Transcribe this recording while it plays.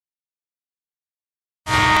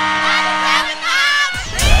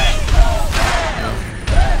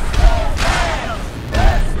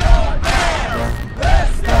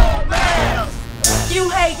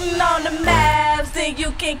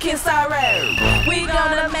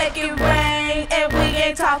make it rain, and we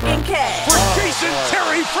ain't talking cash. For Jason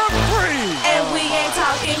Terry from 3. And we ain't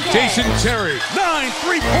talking cash. Jason Terry, 9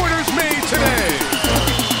 3-pointers made today.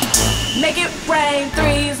 Make it rain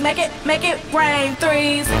threes, make it rain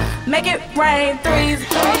threes, make it rain threes.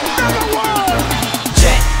 Another one!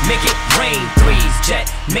 Jet, make it rain threes.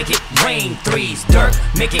 Jet, make it rain threes. Dirk,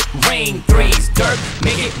 make it rain threes. Dirk,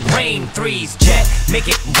 make it rain threes. Jet, make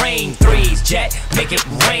it rain threes. Jet, make it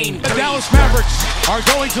rain threes. The Dallas Mavericks are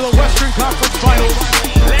going to the Western Conference Finals.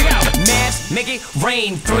 Leg out. Mavs, make it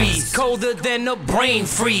rain threes. Colder than a brain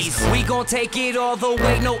freeze. We gon' take it all the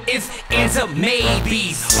way, no ifs, ands, or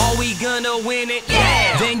maybes. Are we gonna win it?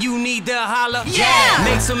 Yeah. Then you need to holler. Yeah.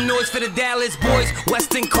 Make some noise for the Dallas boys.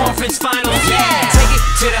 Western Conference Finals. Yeah. Take it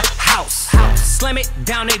to the house. Slam it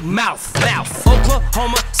down their mouth.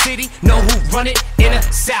 Oklahoma City, know who run it in the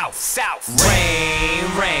South.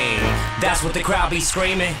 Rain, rain, that's what the crowd be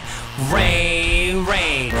screaming. Rain,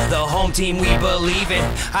 rain, the home team we believe in.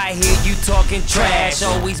 I hear you talking trash,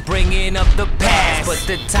 always bringing up the past, but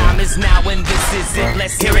the time is now and this is it.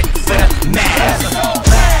 Let's hear it for the Mavs.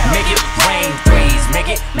 Make it rain threes, make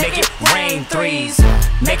it rain threes.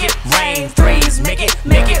 Make it rain threes, make it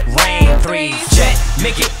rain threes. Jet,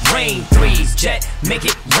 make it rain threes. Jet, make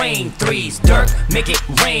it rain threes. Dirk, make it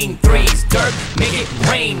rain threes. Dirk, make it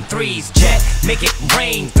rain threes. Jet, make it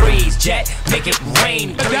rain threes. Jet, make it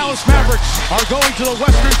rain threes. The Dallas Mavericks are going to the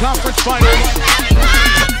Western Conference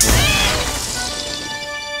Finals.